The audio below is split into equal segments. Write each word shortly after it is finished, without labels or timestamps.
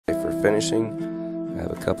for finishing, I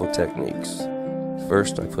have a couple techniques.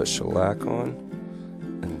 First, I put shellac on,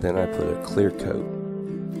 and then I put a clear coat.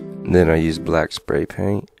 And then I use black spray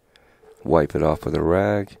paint, wipe it off with a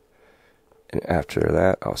rag, and after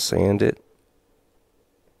that I'll sand it,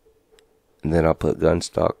 and then I'll put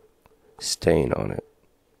gunstock stain on it.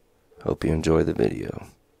 Hope you enjoy the video.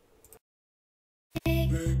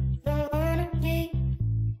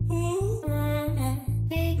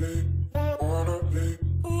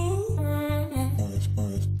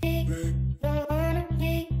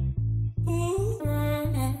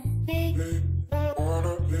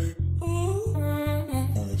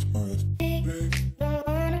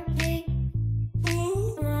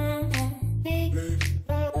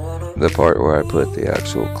 The part where I put the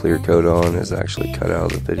actual clear coat on is actually cut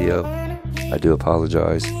out of the video. I do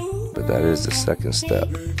apologize, but that is the second step.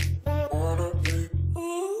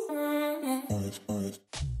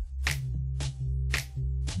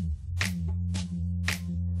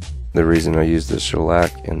 The reason I use the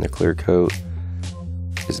shellac and the clear coat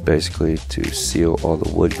is basically to seal all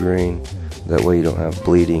the wood grain. That way you don't have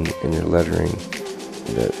bleeding in your lettering.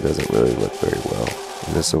 That doesn't really look very well,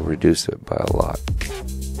 and this will reduce it by a lot.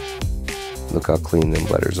 Look how clean them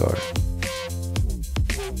letters are.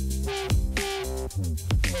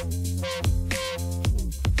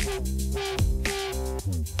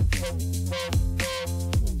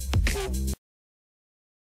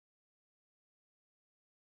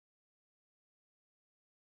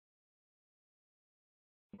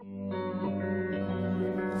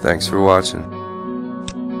 Thanks for watching.